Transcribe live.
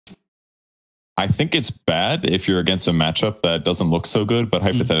I think it's bad if you're against a matchup that doesn't look so good, but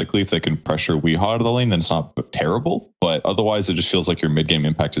hypothetically, if they can pressure Weehaw out of the lane, then it's not terrible. But otherwise, it just feels like your mid-game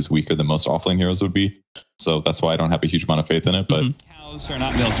impact is weaker than most offlane heroes would be. So that's why I don't have a huge amount of faith in it. But cows are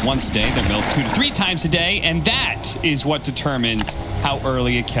not milked once a day, they're milked 2 to 3 times a day, and that is what determines how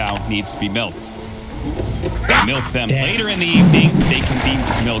early a cow needs to be milked. They milk them later in the evening, they can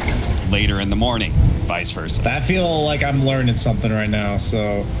be milked later in the morning, vice versa. I feel like I'm learning something right now.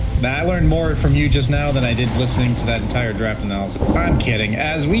 So I learned more from you just now than I did listening to that entire draft analysis. I'm kidding.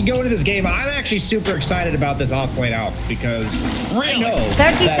 As we go into this game, I'm actually super excited about this offlane out because I know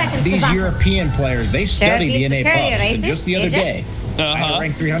 30 seconds these to European players, they study the NA buffs. And just the other day, I had a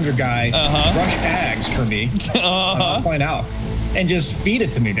rank 300 guy rush Ags for me on offlane out and just feed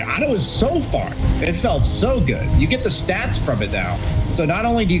it to me. It was so far. It felt so good. You get the stats from it now. So not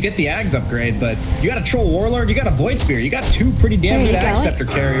only do you get the Ags upgrade, but you got a Troll Warlord, you got a Void Spear, you got 2 pretty damn good Ag Scepter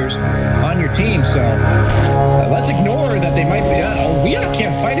carriers on your team. So let's ignore that they might be. We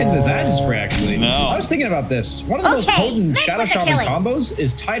can't fight into this Acid Spray, actually. No. I was thinking about this. One of the most potent Shadow Shaman combos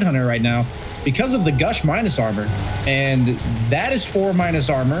is Tidehunter right now because of the Gush minus armor. And that is 4 minus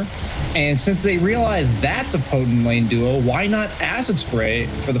armor. And since they realize that's a potent lane duo, why not Acid Spray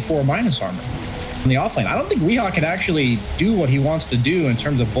for the 4 minus armor in the offlane? I don't think Weehaw can actually do what he wants to do in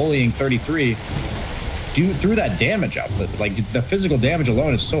terms of bullying 33 through that damage output. Like, the physical damage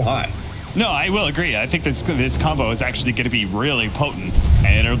alone is so high. No, I will agree. I think this combo is actually going to be really potent,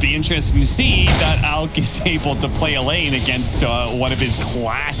 and it'll be interesting to see that Alk is able to play a lane against one of his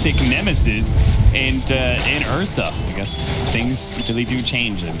classic nemesis and Ursa, because things really do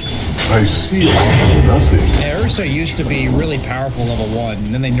change. I see nothing. Yeah, Ursa used to be really powerful level 1,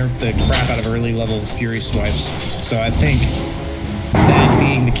 and then they nerfed the crap out of early level Fury swipes. So I think that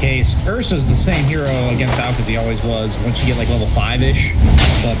being the case, Ursa's the same hero against Alk as he always was once you get like level 5-ish.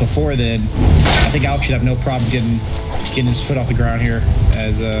 But before then, I think Alk should have no problem getting his foot off the ground here,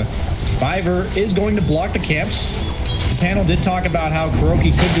 as Viver is going to block the camps. The panel did talk about how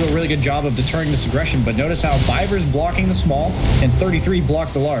Kuroki could do a really good job of deterring this aggression, but notice how Viver's blocking the small and 33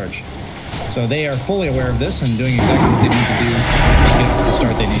 blocked the large. So they are fully aware of this and doing exactly what they need to do to get the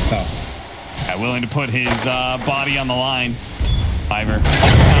start they need top. Willing to put his body on the line. Viver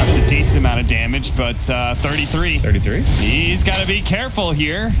counts a decent amount of damage, but 33. He's got to be careful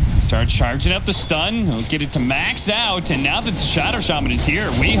here. Start charging up the stun. He'll get it to max out, and now that the Shadow Shaman is here,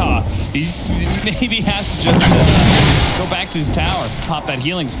 Weehaw, maybe has to just go back to his tower, pop that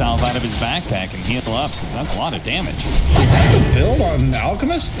healing salve out of his backpack, and heal up, because that's a lot of damage. Is that the build on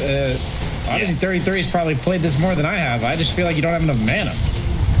Alchemist? Obviously, 33's probably played this more than I have. I just feel like you don't have enough mana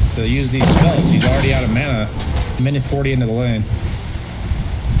to use these spells. He's already out of mana, minute 40 into the lane.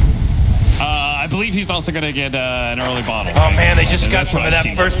 I believe he's also going to get an early bottle. Oh man, they just got some of that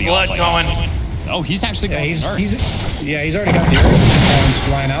first blood going. Oh, he's actually going. He's already got the early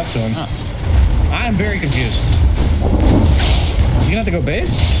flying out to him. I'm very confused. Is he gonna have to go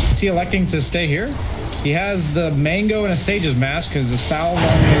base? Is he electing to stay here? He has the mango and a sage's mask because the salve on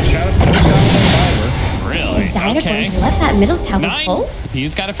the shadow Viver. Really? Is Diner going to let that middle tower full?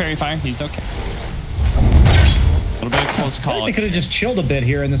 He's got a fairy fire. He's okay. A little bit of close call. They could have just chilled a bit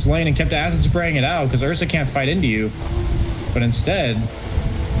here in this lane and kept acid spraying it out because Ursa can't fight into you. But instead,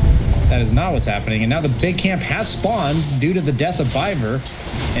 that is not what's happening. And now the big camp has spawned due to the death of Viver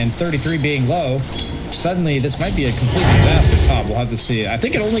and 33 being low. Suddenly, this might be a complete disaster top. We'll have to see. I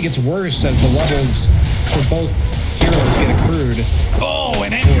think it only gets worse as the levels for both heroes get accrued. Oh,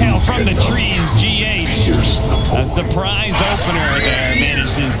 an exhale from the trees, GH. A surprise opener there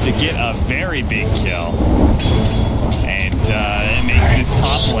manages to get a very big kill. And it makes this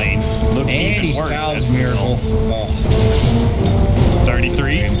top lane look even worse. And he Miracle.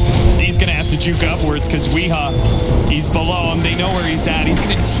 33. He's going to have to juke upwards because Weehaw, he's below him. They know where he's at. He's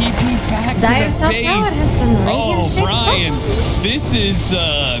going to TP back to the base. Oh, Brian, this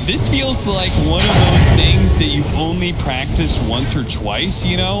feels like one of those things that you've only practiced once or twice,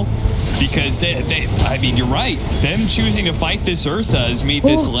 you know? Because I mean, you're right. Them choosing to fight this Ursa has made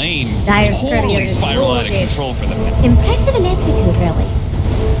this lane totally spiral out of control for them. Impressive in amplitude, really.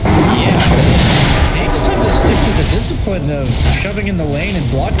 Yeah. They just have to stick to the discipline of shoving in the lane and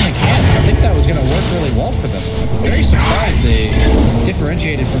blocking the camps. I think that was going to work really well for them. I'm very surprised they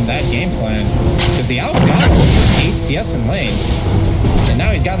differentiated from that game plan. Because the Alk got 8 CS in lane, and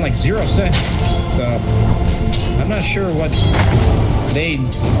now he's gotten like 0 cents. So I'm not sure what they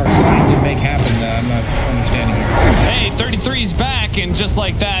are trying to make happen that I'm not understanding here. Hey, 33's back, and just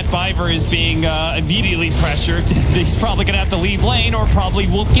like that, Viver is being immediately pressured. He's probably going to have to leave lane, or probably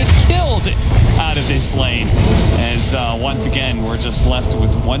will get killed out of this lane. As once again, we're just left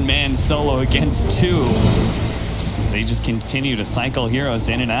with one man solo against two. As they just continue to cycle heroes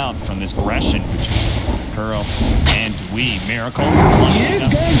in and out from this aggression between Kuro and Miracle. He is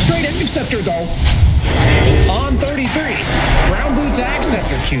going straight at Scepter though. On 33, Brown Boots Ag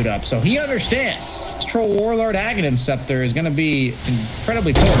Scepter queued up, so he understands. This Troll Warlord Aghanim Scepter is going to be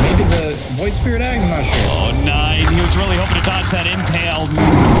incredibly potent. Maybe the Void Spirit Ag, I'm not sure. Oh, 9. He was really hoping to dodge that impale.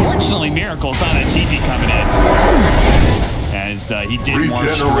 Unfortunately, Miracle saw that TP coming in. As he did more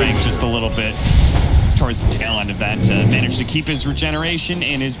strength just a little bit towards the tail end of that. Managed to keep his regeneration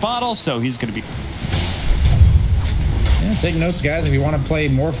in his bottle, so he's going to be... Yeah, take notes, guys. If you want to play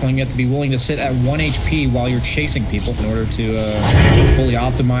Morphling, you have to be willing to sit at 1 HP while you're chasing people in order to fully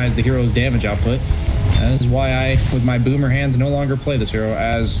optimize the hero's damage output. That is why I, with my boomer hands, no longer play this hero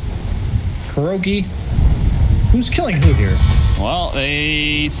as Kuroki. Who's killing who here? Well,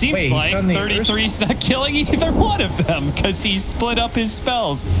 they seem like 33's not killing either one of them because he split up his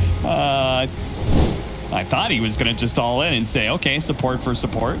spells. I thought he was going to just all in and say, okay, support for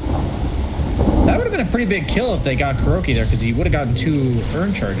support. That would have been a pretty big kill if they got Kuroki there, because he would have gotten 2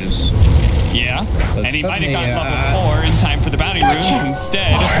 earn charges. Yeah, but and he might have gotten level 4 in time for the bounty runes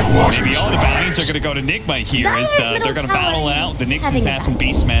instead. Maybe all the bounties are going to go to Nigma here as they're going to battle out the Nyx Assassin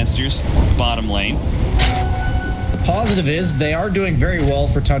Beastmasters bottom lane. The positive is they are doing very well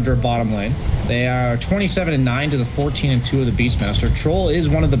for Tundra bottom lane. They are 27-9 to the 14-2 of the Beastmaster. Troll is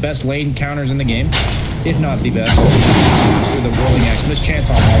one of the best lane counters in the game, if not the best. With the rolling axe mischance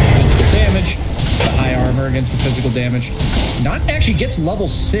on all the physical damage, the high armor against the physical damage. Not actually gets level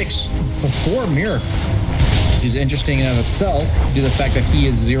 6 before Miracle, which is interesting in and of itself due to the fact that he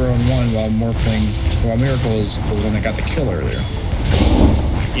is 0-1 while Miracle is the one that got the kill earlier.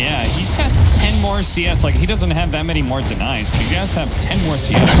 Yeah, he's got 10 more CS. Like, he doesn't have that many more denies, but he does have 10 more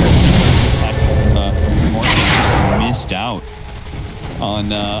CS. Morphling just missed out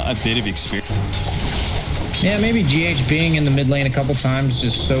on a bit of experience. Yeah, maybe GH being in the mid lane a couple times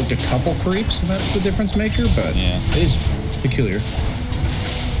just soaked a couple creeps, and that's the difference maker, but yeah, it is peculiar.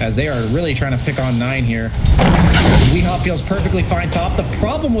 As they are really trying to pick on 9 here. Weehawk feels perfectly fine top. The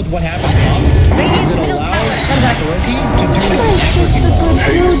problem with what happened top is it allows Kuroki to do networking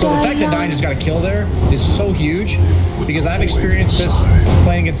balls. So the fact that 9 just got a kill there is so huge, because I've experienced this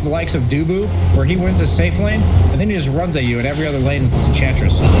playing against the likes of Dubu, where he wins a safe lane, and then he just runs at you in every other lane with this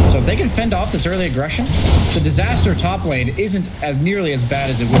Enchantress. So if they can fend off this early aggression, the disaster top lane isn't as nearly as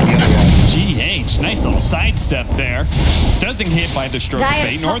bad as it would be otherwise. GH, nice little sidestep there. Doesn't hit by the stroke of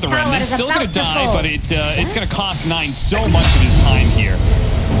fate, nor the remnant. Still going to die, but it's going to cost 9 so much of his time here.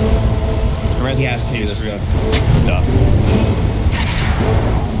 The rest has to do this stuff.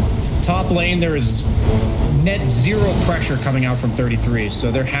 Top lane, there is net 0 pressure coming out from 33,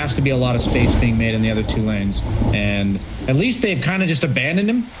 so there has to be a lot of space being made in the other 2 lanes. And at least they've kind of just abandoned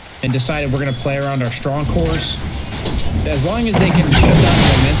him and decided we're going to play around our strong cores. As long as they can shut down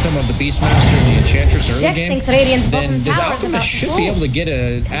the momentum of the Beastmaster and the Enchantress early game, then this Alchemist should be able to get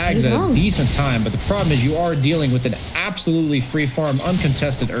Ags at a decent time. But the problem is you are dealing with an absolutely free-farm,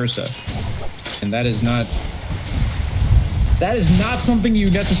 uncontested Ursa. And that is not something you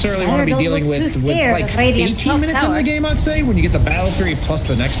necessarily want to be dealing with like 18 minutes in the game, I'd say, when you get the Battle Fury plus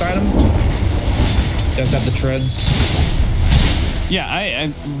the next item. It does have the treads. Yeah,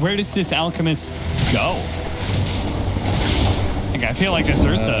 where does this Alchemist go? I feel like this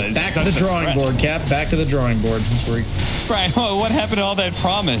Ursa is back to the drawing board, Cap. Back to the drawing board. Right. Well, what happened to all that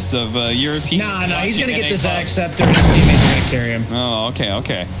promise of European? No, he's gonna get this Ag Scepter, and his teammates are gonna carry him. Oh,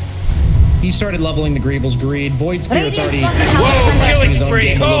 okay. He started leveling the Greevil's Greed. Void Spirit's already killing his own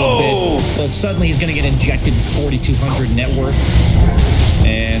game a little bit. So suddenly he's gonna get injected with 4,200 net worth,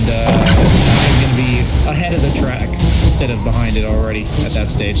 and he's gonna be ahead of the track instead of behind it already at that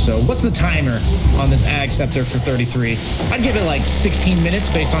stage. So what's the timer on this Ag Scepter for 33? I'd give it like 16 minutes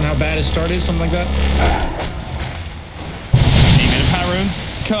based on how bad his start is, something like that. 8-minute power runes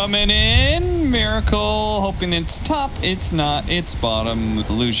coming in. Miracle hoping it's top. It's not. It's bottom with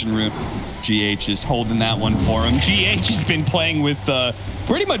Illusion Rune. GH is holding that one for him. GH has been playing with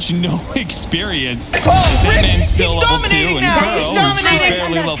pretty much no experience. Man's still level 2, and Kuro, who's just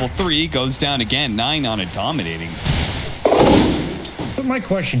barely level 3, goes down again. 9 on a dominating. But my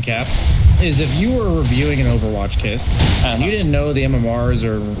question, Cap, is if you were reviewing an Overwatch kit, and you didn't know the MMRs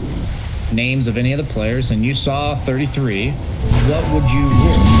or names of any of the players, and you saw 33, what would you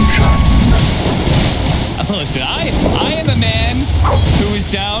rule? Listen, I am a man who is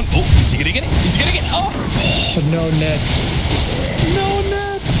down. Oh, is he gonna get it? He's gonna get it. Oh, no net. No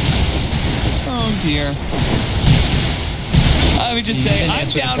net. Oh dear. Let me just say, I'm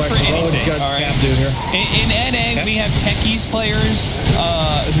down for anything. All right. In NA, we have techies players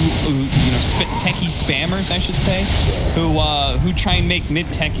who you know, techie spammers, I should say, who try and make mid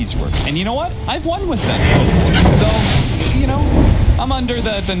techies work. And you know what? I've won with them. So, you know, I'm under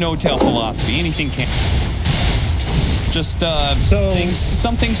the no-tail philosophy. Anything can. Just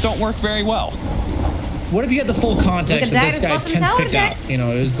some things don't work very well. What if you had the full context that this guy 10th picked out? You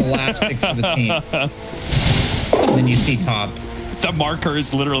know, it was the last pick for the team. And then you see top. The marker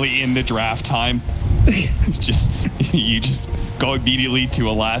is literally in the draft time. You just go immediately to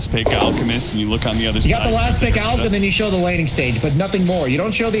a last pick Alchemist and you look on the other side. You got the last pick Alch and then you show the laning stage, but nothing more. You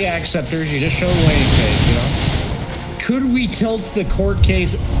don't show the acceptors, you just show the laning stage, you know? Could we tilt the court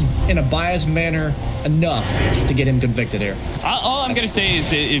case in a biased manner enough to get him convicted here? All I'm going to say is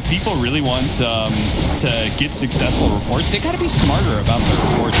that if people really want to get successful reports, they got to be smarter about their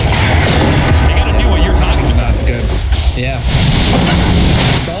reports. They got to do what you're talking about. Good. Yeah.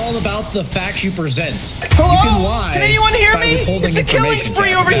 It's all about the facts you present. Hello? You can lie. Can anyone hear me? It's a killing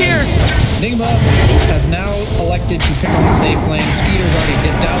spree over here. Nigma has now elected to pick on the safe lane. Skeeter's already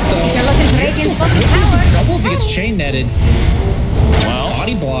dipped out though. You're looking for Radiant's bottom tower. He's in trouble if he gets chain netted. Well,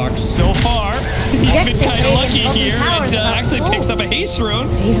 body blocks. So far, he's been kind of lucky here and actually picks up a haste rune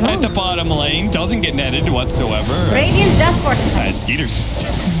at the bottom lane. Doesn't get netted whatsoever. Radiant just fortified. Skeeter's just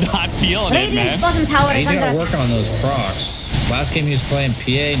not feeling it, man. Bottom tower he's got to work on those procs. Last game he was playing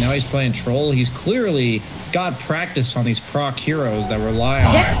PA, now he's playing Troll. He's clearly got practice on these proc heroes that rely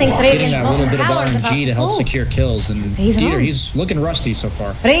on getting that little bit of RNG to help secure kills. And Skeeter, he's looking rusty so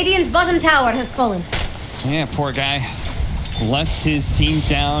far. Radiant's bottom tower has fallen. Yeah, poor guy. Let his team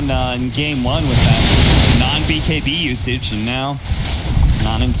down in game 1 with that non-BKB usage, and now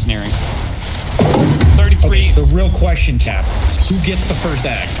non-ensnaring. 33. Okay, the real question, Cap. Who gets the first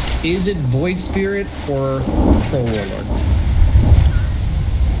axe? Is it Void Spirit or Troll Warlord?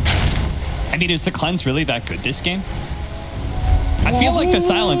 I mean, is the cleanse really that good this game? I feel like the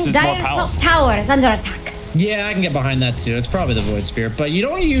silence is more powerful. Top tower is under attack. Yeah, I can get behind that too. It's probably the Void Spirit, but you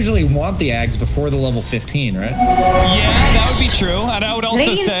don't usually want the Ags before the level 15, right? Yeah, that would be true. And I would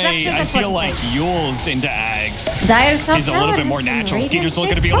also say I feel like Yule's into Ags is a little bit more natural. Skeeter's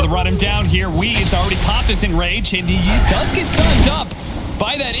looking to be able to run him down here. Weeds already popped his Enrage, and he does get stunned up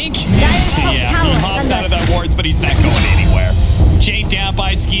by that ink. Yeah, he hops out of that wards, but he's not going anywhere. Jade down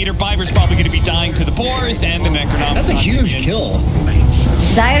by Skeeter. Biver's probably going to be dying to the boars, and the Necronomicon. That's a huge kill.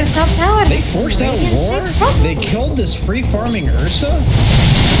 Dire's top tower. They forced out war. They killed this free farming Ursa.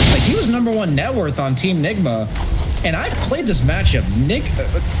 Like, he was #1 net worth on Team Nigma. And I've played this matchup.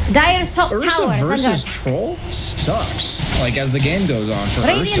 Dire's top Ursa tower versus Troll sucks. Like, as the game goes on for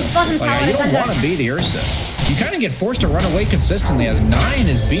Radiant's Ursa. bottom Like, tower you don't want to be the Ursa. You kind of get forced to run away consistently as 9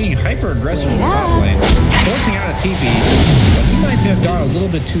 is being hyper aggressive in the top lane, forcing out a TP. But he might have gone a little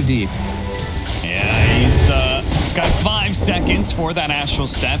bit too deep. Yeah, he's got 5 seconds for that astral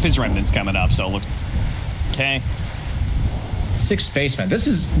step. His remnant's coming up, so it looks okay. 6 space, man. This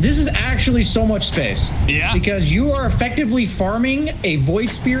is actually so much space. Yeah. Because you are effectively farming a Void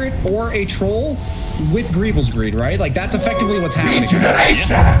Spirit or a Troll with Greevil's Greed, right? Like, that's effectively what's happening.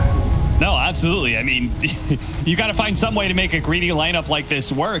 Yeah. No, absolutely. I mean, you got to find some way to make a greedy lineup like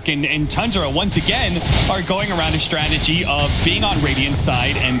this work. And Tundra, once again, are going around a strategy of being on Radiant's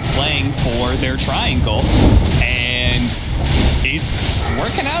side and playing for their triangle. And it's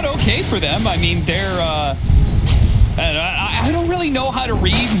working out okay for them. I mean, they're... I don't really know how to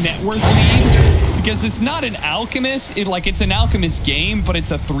read net worth lead because it's not an alchemist. It's an alchemist game, but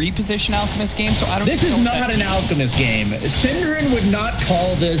it's a 3-position alchemist game. So I don't. This is not an alchemist game. Synderen would not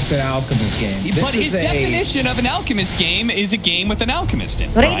call this an alchemist game. But his definition of an alchemist game is a game with an alchemist in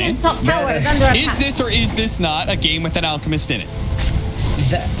it. Radiant's top tower is under attack. Is this or is this not a game with an alchemist in it?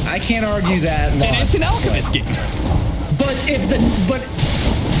 I can't argue that. Then it's an alchemist game. But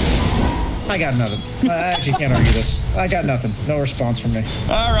I got nothing. I actually can't argue this. I got nothing. No response from me.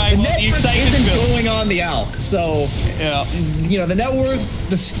 All right. The net worth isn't going on the Alk. So, yeah. You know, the net worth,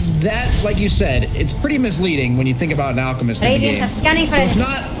 that, like you said, it's pretty misleading when you think about an alchemist in the game. Scanning for it's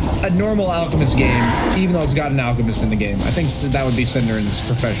not a normal alchemist game, even though it's got an alchemist in the game. I think that would be Synderen's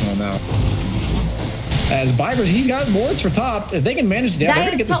professional now. As Bivers, he's got wards for top. If they can manage to they're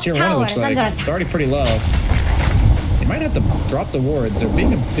going to get this tier 1, it looks like. It's already pretty low. They might have to drop the wards. They're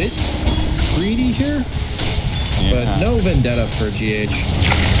being a bit greedy here, but no vendetta for GH.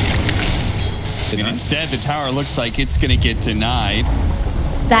 And instead, the tower looks like it's going to get denied.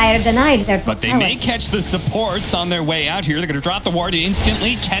 Dire denied their top But they tower. may catch the supports on their way out here. They're going to drop the ward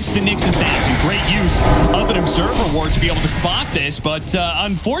instantly, catch the Nyx assassin. Great use of an observer ward to be able to spot this, but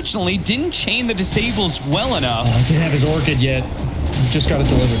unfortunately didn't chain the disables well enough. Didn't have his Orchid yet. Just got it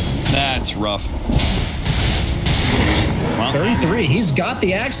delivered. That's rough. Well, 33. He's got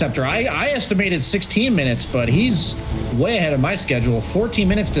the Acceptor. I estimated 16 minutes, but he's way ahead of my schedule. 14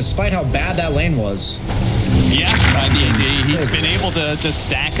 minutes despite how bad that lane was. yeah, I mean, he's been able to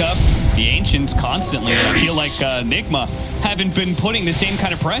stack up the Ancients constantly. And I feel like Nigma haven't been putting the same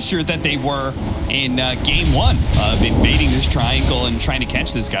kind of pressure that they were in game one of invading this triangle and trying to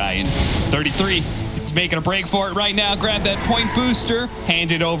catch this guy. And 33 is making a break for it right now. Grab that point booster,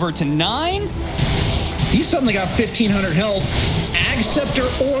 hand it over to 9. He suddenly got 1,500 health, Acceptor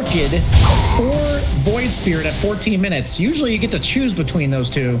Orchid, or Void Spirit at 14 minutes. Usually you get to choose between those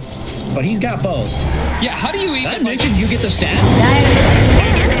two, but he's got both. Yeah, how do you even... I mentioned you get the stats.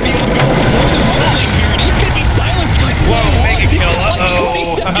 They're going to be able to go for the Morphling here, and he's going to be silenced for Whoa, mega kill.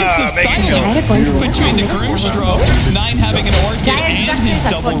 Between the Groom Stroke, 9 having an Orchid and his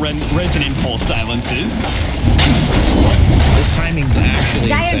double Resonant Pulse silences. This timing's actually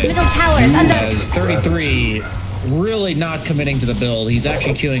Dire's insane. middle tower is under. As 33 really not committing to the build. He's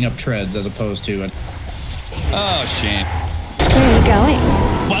actually queuing up treads as opposed to... Oh, shame. Where are you going?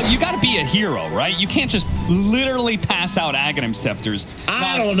 Well, you got to be a hero, right? You can't just literally pass out Aghanim Scepters.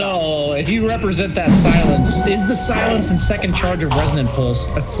 I don't know. If you represent that silence, is the silence and second charge of Resonant Pulse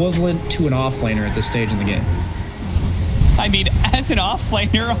equivalent to an offlaner at this stage in the game? I mean, as an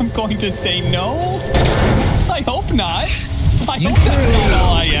offlaner, I'm going to say no. I hope not. I hope that's not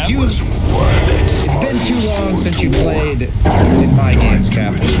all I am. It's been too long since you played in my games,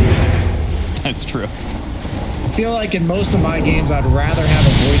 Captain. That's true. I feel like in most of my games, I'd rather have a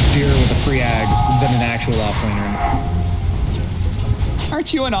Void Spear with a free Ags than an actual offlaner.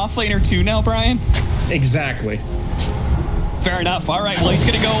 Aren't you an offlaner too now, Brian? Exactly. Fair enough. All right, well, he's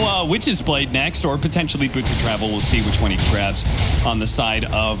going to go Witch's Blade next, or potentially Boots of Travel. We'll see which one he grabs on the side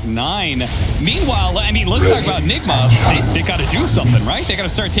of 9. Meanwhile, I mean, let's talk about Nigma. They got to do something, right? They got to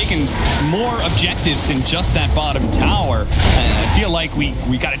start taking more objectives than just that bottom tower. I feel like we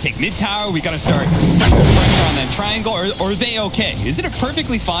got to take mid tower. We got to start putting some pressure on that triangle. Or are they okay? Is it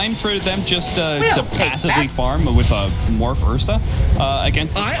perfectly fine for them just to passively farm with a Morph Ursa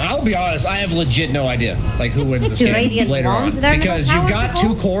against this? I'll be honest, I have legit no idea like who wins this game later on. Because you've got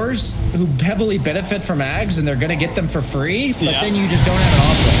 2 cores who heavily benefit from Ags and they're going to get them for free, but then you just don't have an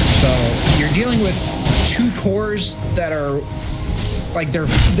offlaner. So you're dealing with 2 cores that are like their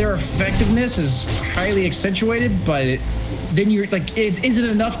effectiveness is highly accentuated, but then you're like, is it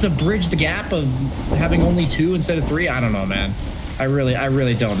enough to bridge the gap of having only 2 instead of 3? I don't know, man. I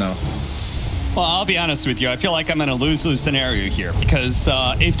really don't know. Well, I'll be honest with you. I feel like I'm in a lose-lose scenario here because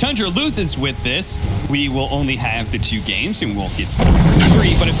if Tundra loses with this, we will only have the 2 games and we'll get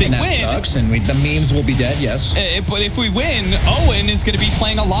 3. But if they win, sucks, and the memes will be dead. Yes. But if we win, Owen is going to be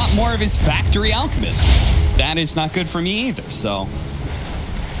playing a lot more of his Factory Alchemist. That is not good for me either. So,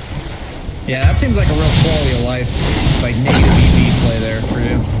 yeah, that seems like a real quality of life, like negative EV play there for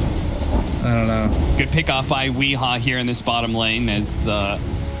you. I don't know. Good pick off by Weehaw here in this bottom lane as.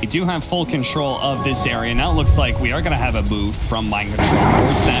 We do have full control of this area. Now it looks like we are going to have a move from Mind Control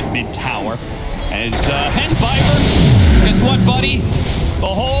towards that mid tower. As, hey, Viper, guess what, buddy? The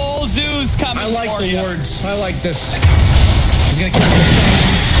whole zoo's coming. I like for the you. words. I like this. He's going to kill some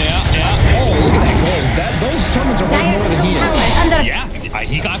summons. Yeah. Oh, look at that gold. Those summons are worth more than he is. Yeah,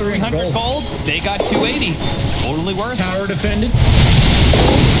 he got 300 gold. They got 280. Totally worth it. Tower defended.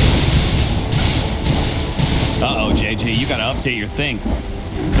 Uh-oh, JJ, you got to update your thing.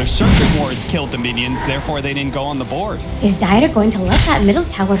 Their circuit wards killed the minions, therefore they didn't go on the board. Is Dire going to let that middle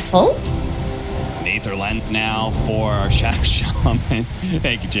tower fall? Netherland now for our Shadow Shaman.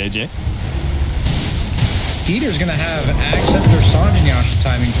 Thank you, JJ. Peter's going to have Acceptor Sanjanyasha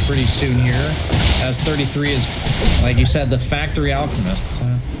timing pretty soon here, as 33 is, like you said, the Factory Alchemist.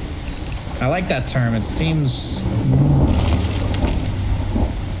 I like that term. It seems...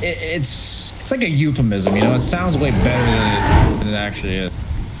 It's like a euphemism, you know? It sounds way better than it actually is.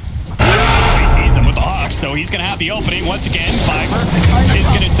 He sees him with the Hawk, so he's going to have the opening once again. Fiber is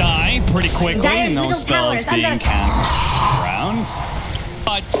going to die pretty quickly. No spells being cast around.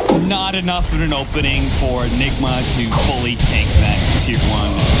 But not enough of an opening for Nigma to fully take that tier 1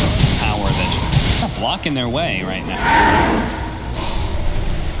 tower that's blocking their way right now.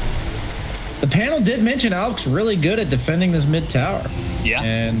 The panel did mention Alk's really good at defending this mid tower. Yeah.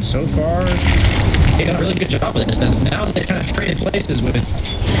 And so far, they done a really good job with this. Now that they kind of traded places with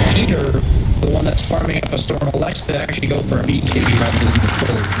Peter the one that's farming up a storm elects to actually go for a BKB rather than the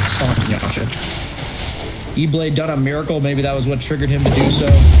full Sonic Yasha. E-Blade done a miracle, maybe that was what triggered him to do so.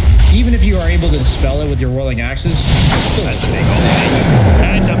 Even if you are able to dispel it with your whirling axes, that's a big opening.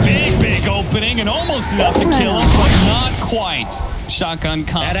 That's a big opening and almost enough to kill him, but not quite. Shotgun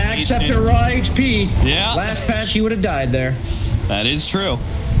comp. That axe up to raw HP. Yeah. Last patch, he would have died there. That is true.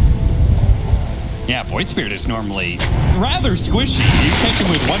 Yeah, Void Spirit is normally rather squishy. You catch him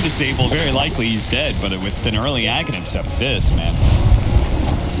with one disable, very likely he's dead, but with an early Aghanim step like this, man.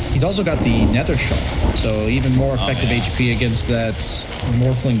 He's also got the Nether Shell, so even more effective HP against that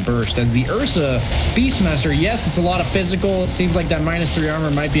Morphling burst. As the Ursa Beastmaster, yes, it's a lot of physical. It seems like that -3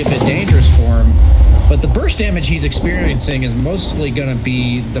 armor might be a bit dangerous for him. But the burst damage he's experiencing is mostly going to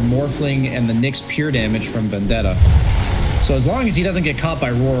be the Morphling and the Nyx pure damage from Vendetta. So as long as he doesn't get caught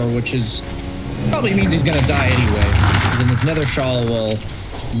by Roar, which is probably means he's going to die anyway, then this Nether Shawl will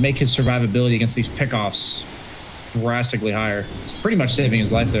make his survivability against these pickoffs drastically higher. It's pretty much saving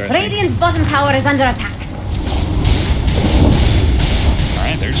his life there, I think. Radiant's bottom tower is under attack. All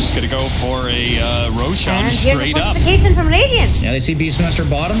right, they're just going to go for a Roshan and straight here's a up. fortification from Radiant. Yeah, they see Beastmaster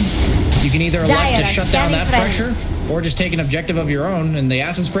bottom. You can either elect to shut down that pressure or just take an objective of your own, and the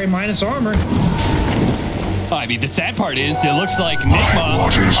Acid Spray minus armor. I mean, the sad part is it looks like Nigma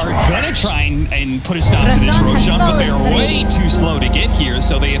are going to try and put a stop to this Roshan, but they're way too slow to get here,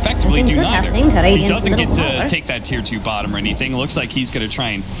 so they effectively do neither. He doesn't get to take that tier 2 bottom or anything. It looks like he's going to try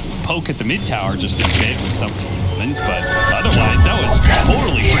and poke at the mid tower just a bit with some wins, but otherwise, that was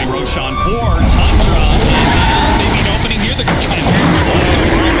totally free Roshan for Tundra. And they need opening here. They're going to try and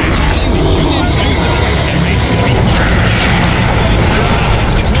do this, do so. And Raid's going to be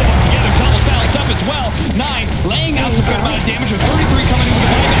together. Double silence up as well. 9 laying out some good amount of damage with 33 coming in with the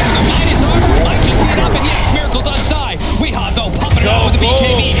buyback. The minus armor might just be enough, and yes, Miracle does die. Weehaw, though, popping it out with the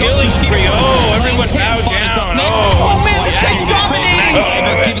BKB. Killing spree. Oh, everyone now down. Oh, man, this guy's dominating.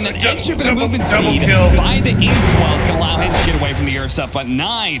 Given an extra bit of movement speed by the Ace Well, it's going to allow him to get away from the Ursa, but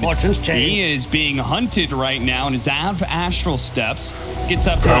 9, he is being hunted right now and is out of Astral Steps. Gets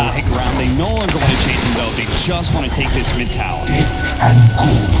up to the high ground. They no longer want to chase him, though. They just want to take this mid tower.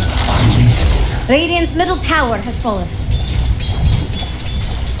 Radiant's middle tower has fallen.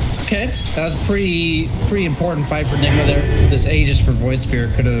 Okay, that was a pretty important fight for Nigma there. This Aegis for Void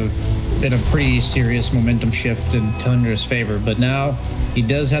Spirit could have been a pretty serious momentum shift in Tundra's favor, but now he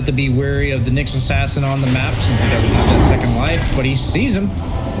does have to be wary of the Nyx Assassin on the map since he doesn't have that second life, but he sees him.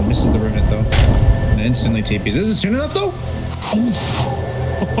 He misses the Remnant, though. And instantly TPs. Is it soon enough, though?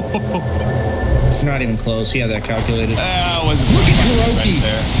 It's not even close. He had that calculated. Look at Kuroki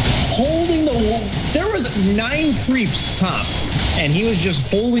there. Holding the wall. There was 9 creeps top, and he was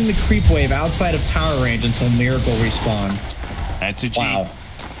just holding the creep wave outside of tower range until Miracle respawned. That's a G. Wow.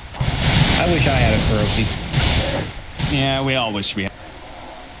 I wish I had a Kuroki. Yeah, we all wish we had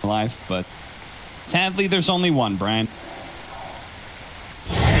life, but sadly, there's only one, Brian.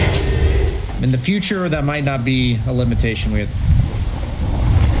 In the future, that might not be a limitation with.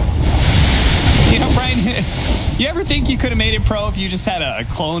 You know, Brian, you ever think you could have made it pro if you just had a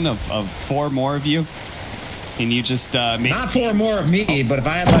clone of 4 more of you? And you just made... Not 4 more of me, but if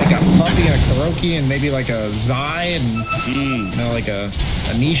I had like a Puppy and a Kuroki and maybe like a Zai and you know, like a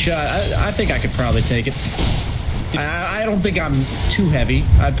Nisha, I think I could probably take it. I don't think I'm too heavy.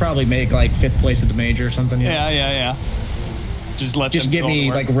 I'd probably make like 5th place at the major or something. Yeah. Just give me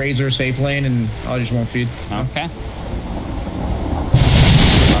like Razor safe lane and I just won't feed. Okay.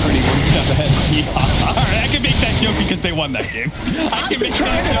 Already one step ahead. Yeah. All right, I can make that joke because they won that game. I can make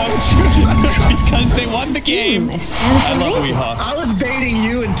that joke because they won the game. I love Weehaw. I was baiting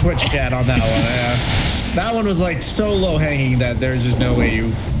you in Twitch chat on that one. That one was like so low hanging that there's just no way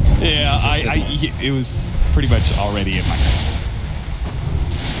you. Yeah, it was pretty much already in my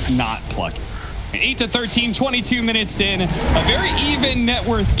not plugging. 8-13, 22 minutes in. A very even net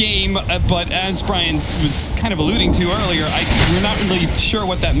worth game, but as Brian was kind of alluding to earlier, we're not really sure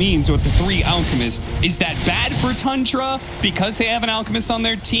what that means with the 3 Alchemists. Is that bad for Tundra because they have an Alchemist on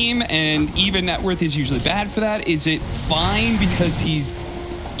their team and even net worth is usually bad for that? Is it fine because he's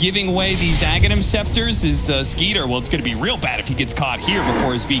giving away these Aghanim Scepters? Is Skeeter, well, it's going to be real bad if he gets caught here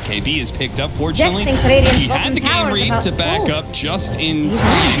before his BKB is picked up. Fortunately, he had the game read to back up just in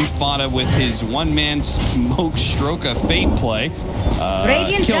time. Fada with his one-man smoke stroke of fate play.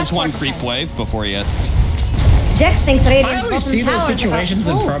 Kills 1 creep wave before he has Jex thinks Radiant's I always see those situations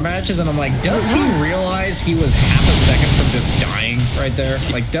in pro matches and I'm like, does he realize he was half a second from just dying right there?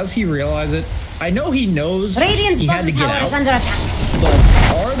 Like, does he realize it? I know he knows Radiant's he had to get out. Is under attack. But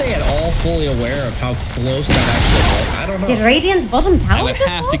are they at all fully aware of how close that actually was? I don't know. Did Radiant's bottom tower I would just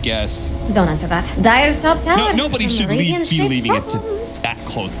have fall? to guess. Don't answer that. Dire's top tower. No, nobody has some should be Radiant-shaped leaving it problems. to that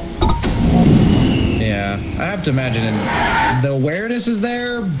close. Yeah, I have to imagine the awareness is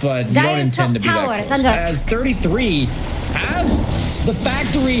there, but you don't Dire's intend to be top tower that is close. under As 33, as the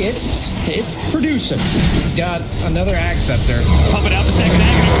factory, it's producing. He's got another Acceptor. Pumping out the second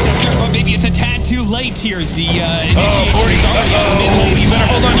Acceptor, but maybe it's a tad too late here as the initiation is already on the mid-lane. You better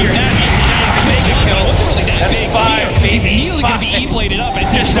hold on to your head. That's a big kill. Wasn't really that That's big. 5, baby. He's immediately going to be E-bladed up as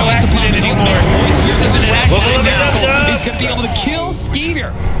he There's no tries to pop his accident ultimate. anymore. He's Well, He's going to be able to kill Skeeter.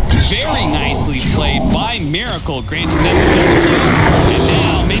 Very nicely played by Miracle, granting them the double kill. And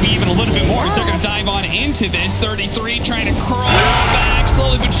now, maybe even a little bit more, as they're going to dive on into this. 33 trying to crawl back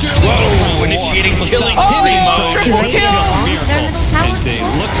slowly but surely. Whoa, initiating killing mode. Triple kill. Miracle as they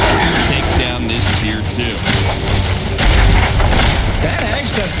look to take down this tier 2. That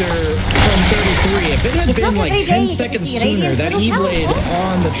Acceptor from 33, if it had been like 10 seconds sooner, that E-Blade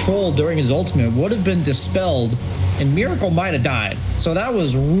on the troll during his ultimate would have been dispelled, and Miracle might have died. So that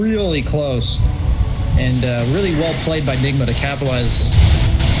was really close, and really well played by Nigma to capitalize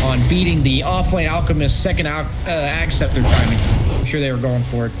on beating the offlane Alchemist second Acceptor timing. I'm sure they were going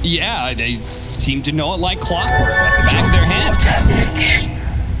for it. Yeah, they seem to know it like clockwork, like the back of their hands.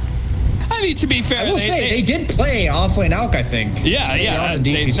 I mean, to be fair, I will say, they did play offlane Alch, I think. Yeah, On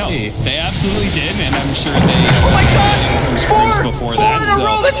the DPC. They absolutely did, and I'm sure they Oh my God! some screens before that. in a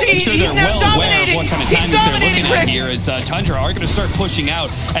row, that's I'm sure he's they're now well aware of dominating. what kind of He's timings they're looking dominating, at Rick. here as Tundra are going to start pushing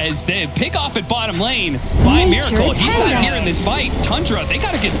out as they pick off at bottom lane by Miracle. He's not here in this fight. Tundra, they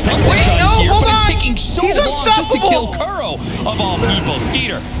got to get something Wait, done no, here, hold but on. it's taking so He's long just to kill unstoppable. Kuro, of all people.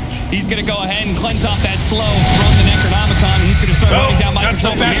 Skeeter, he's going to go ahead and cleanse off that slow from the Necronomicon. He's going to start running down my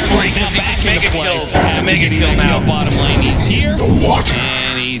control. Miracle is now back into play. It's a mega kill now. Bottom lane, he's here,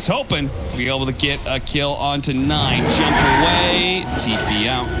 and he's hoping to be able to get a kill onto 9. Jump away, TP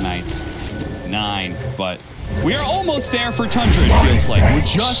out, 9, but we're almost there for Tundra, it feels like. We're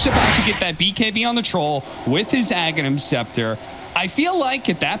just about to get that BKB on the troll with his Aghanim Scepter. I feel like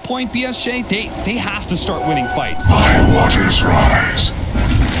at that point, BSJ, they have to start winning fights. My waters rise.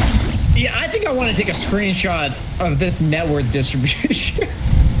 Yeah, I think I want to take a screenshot of this net worth distribution.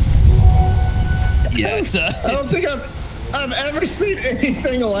 Yeah, it's I don't think I've ever seen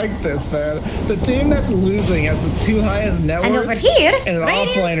anything like this, man. The team that's losing has the 2 highest net worth. And over here, and an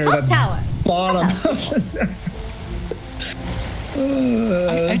Radiant's offlaner top that's tower. bottom.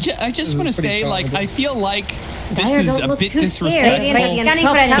 I just want to say, like, I feel like this Dire is don't a look bit too scared. disrespectful Radiant's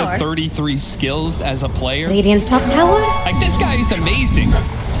top to tower. 33 skills as a player. Radiant's top tower? Like, this guy is amazing,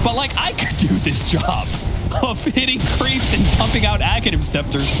 but like, I could do this job of hitting creeps and pumping out Aghanim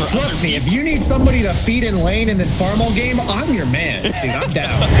Scepters for Trust other me, if you need somebody to feed in lane and then farm all game, I'm your man. Dude, I'm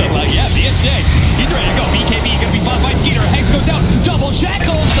down. Like, yeah, BSJ, he's ready to go. BKB gonna be fought by Skeeter. Hex goes out, double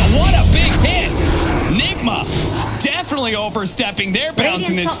shackles. What a big hit! Nigma definitely overstepping their bounds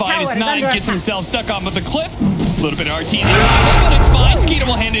in this Radiant's top fight as tower is 9 under gets attack. himself stuck on with the cliff. A little bit of RTZ, but it's fine. Skeeter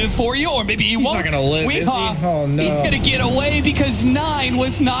will hand it for you, or maybe he won't. not gonna live, is he? Oh, no. He's gonna get away because 9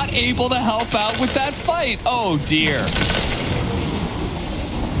 was not able to help out with that fight. Oh dear.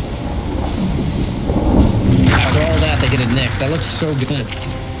 After all that, they get it next. That looks so good.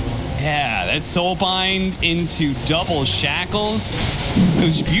 Yeah, that soulbind into double shackles. It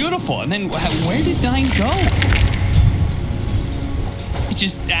was beautiful. And then where did 9 go? He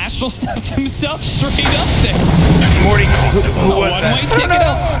just astral stepped himself straight up there. Morty, who was that? One-way ticket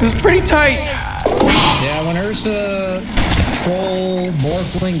up. It was pretty tight. Yeah, when Ursa, Troll,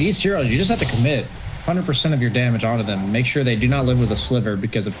 Morphling, these heroes, you just have to commit 100% of your damage onto them. Make sure they do not live with a sliver,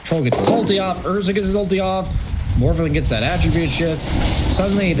 because if Troll gets his ulti off, Ursa gets his ulti off, Morphling gets that attribute shit,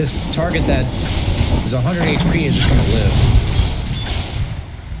 suddenly this target that is 100 HP is just going to live.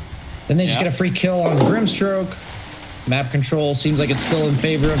 Then they just get a free kill on Grimstroke. Map control seems like it's still in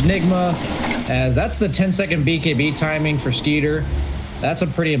favor of Nigma, as that's the 10-second BKB timing for Skeeter. That's a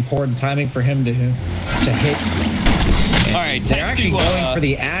pretty important timing for him to hit. All right, They're actually going for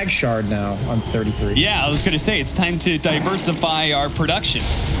the Ag Shard now on 33. Yeah, I was going to say, it's time to diversify our production.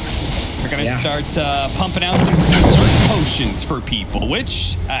 We're going to start pumping out some certain potions for people,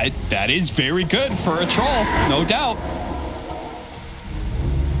 which that is very good for a troll, no doubt.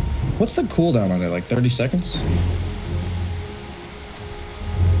 What's the cooldown on it, like 30 seconds?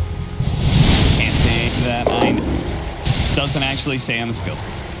 Can't say that. Doesn't actually say on the skills.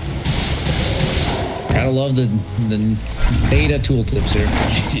 Gotta love the beta tooltips here.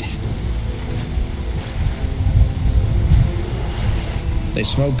 They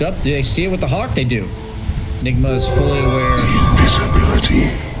smoke up. Do they see it with the Hawk? They do. Nigma is fully aware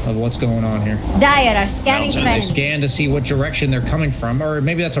Invisibility. of what's going on here. Dire are scanning Just friends. scan to see what direction they're coming from, or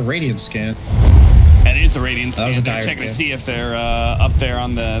maybe that's a Radiant scan. That is a Radiant That was scan. a They're dire checking to scan. see if they're up there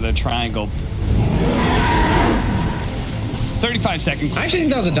on the triangle. 35-second. I actually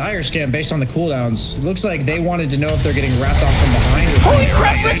think that was a dire scan based on the cooldowns. It looks like they wanted to know if they're getting wrapped off from behind. Holy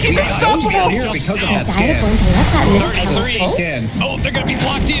crap, Ricky's unstoppable! Because of that Dire scan. going to let that mid 33. tower Scan. Oh, they're going to be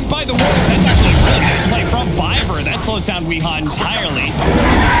blocked in by the wards. That's actually a really nice play from Viver. That slows down Weehaw entirely.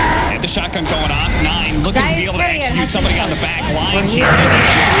 And the shotgun going off. 9 looking to be able to execute somebody on the back line here.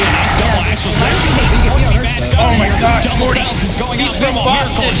 Nice double axles there. Oh my gosh, Double Morty. stealth is going He's out been from a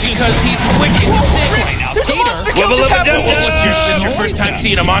Miracle. busted because he's wicked sick Right now, There's a Skeeter. monster kill just happened. This your first time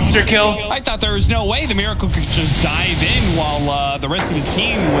seeing a monster kill? I thought there was no way the Miracle could just dive in while the rest of his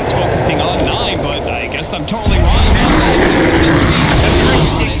team was focusing on 9, but I guess I'm totally wrong about that.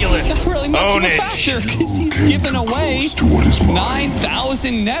 That's ridiculous. It's not really much Own of a it. factor because he's given away To what is mine.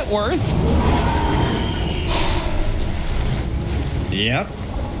 9,000 net worth. Yep.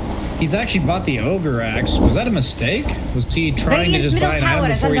 He's actually bought the Ogre Axe. Was that a mistake? Was he trying to Radiant's just buy an middle tower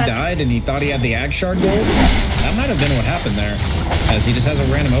item is before he under- died and he thought he had the Axe Shard gold? That might have been what happened there. As he just has a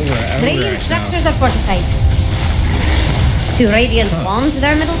random Ogre Radiant Axe now. structures are fortified. Do Radiant want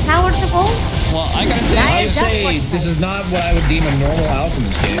their middle tower to fall? Well, I gotta say, I would That's say fortified. this is not what I would deem a normal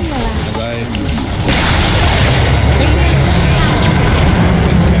Alchemist game. Because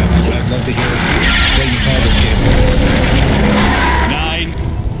I'd love to hear what you call this game.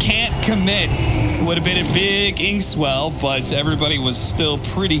 9 can't commit. Would have been a big ink swell, but everybody was still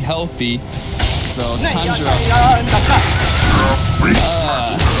pretty healthy. So Tundra.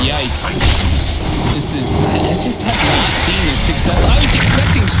 Yikes. This is, I just have not seen this success. I was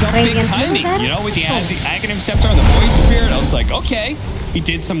expecting some big Radiant's timing, middle you know, with the battle. Aghanim Scepter on the Void Spirit. I was like, okay, he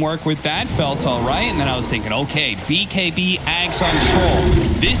did some work with that, felt all right. And then I was thinking, okay, BKB Ags on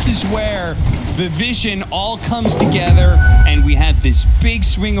Troll. This is where the vision all comes together and we have this big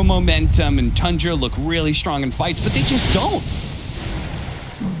swing of momentum and Tundra look really strong in fights, but they just don't.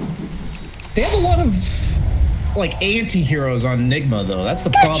 They have a lot of like anti-heroes on Nigma though. That's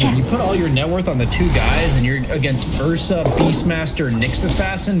the problem. You put all your net worth on the 2 guys and you're against Ursa, Beastmaster, Nyx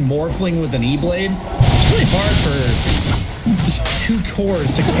Assassin, Morphling with an E-Blade. It's really hard for 2 cores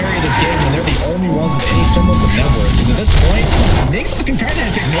to carry this game when they're the only ones with any semblance of net worth. Because at this point, Nigma can kind of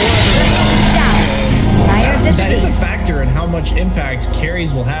just ignore everyone else. That is a factor in how much impact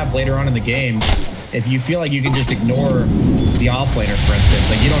carries will have later on in the game. If you feel like you can just ignore the offlaner, for instance,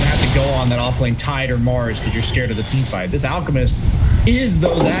 like you don't have to go on that offlane Tide or Mars because you're scared of the team fight. This Alchemist is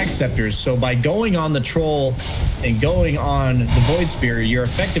those Axe Scepters, so by going on the Troll and going on the Void Spear, you're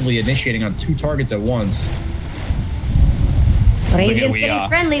effectively initiating on 2 targets at once. Radiant's getting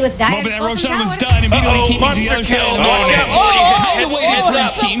friendly with Dire's Moment that bottom Roshan was tower. done, immediately teaming to the monster other side kill. of the Watch board. out, Morty. Kind of waited for his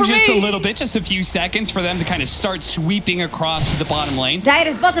That's not team for just a me. little bit, just a few seconds for them to kind of start sweeping across the bottom lane.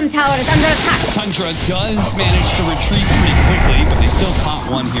 Dire's bottom tower is under attack. Tundra does manage to retreat pretty quickly, but they still caught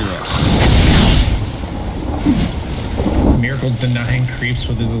 1 hero. Miracle's denying creeps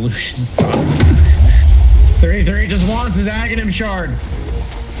with his illusions. 33 just wants his Aghanim Shard.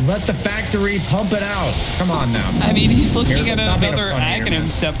 Let the factory pump it out. Come on now. I mean, he's looking Miracle's at not being a another fun hater, Aghanim man.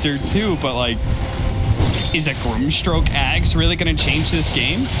 Scepter too, but like, is a Grimstroke Axe really going to change this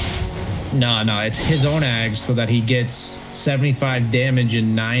game? No, it's his own Ags so that he gets 75 damage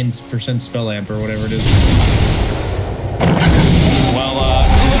and 9% spell amp or whatever it is. Well, a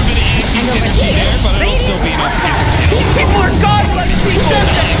little bit of anti-synergy there, but it'll still be enough to get the kill. People are godlike people.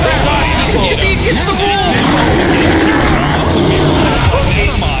 He should be against the wall.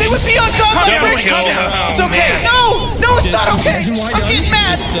 They would be on godlike. It's okay. No, it's not okay. I'm getting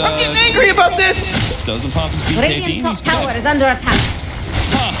mad. I'm getting angry about this. Doesn't pop his BKB. Radiant's top tower is under attack.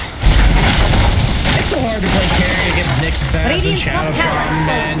 It's so hard to play carry against Nyx Assassin, Radiant's Shadow top tower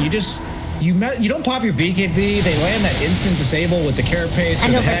is Shaman, man. You don't pop your BKB, they land that instant disable with the carapace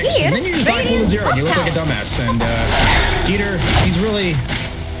And or the over hex, here, and then you just die full Radiant's 0 and you look top like a dumbass. And Skeeter, his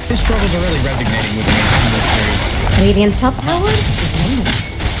struggles are really resonating with me in this series. Radiant's top tower is under.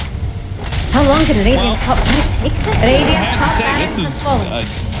 How long can Radiant's top barracks take this? Radiant's top barracks this has was fallen. a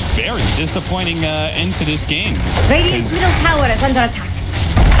very disappointing end to this game. Radiant's middle tower is under attack.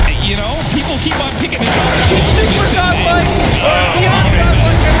 You know, people keep on picking this up. Super godlike. Beyond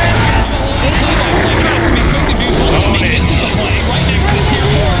godlike, man. Maybe this is the play right next to the tier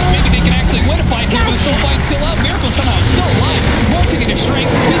 4s. Maybe they can actually win a fight here, but the soul fight's still out. Miracle somehow still alive. Morphing into shrink.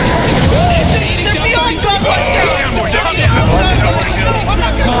 The beyond godlike.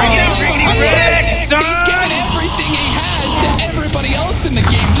 He's given everything he has to everybody else in the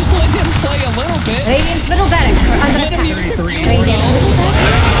game. Just let him play a little bit. Radiant's middle barracks are under Let him attack. use it. Radiant's middle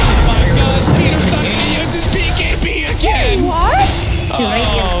barracks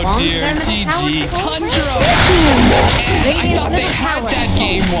I thought they had that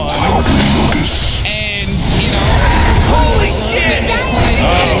game won. And, you know, holy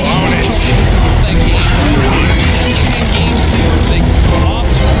shit!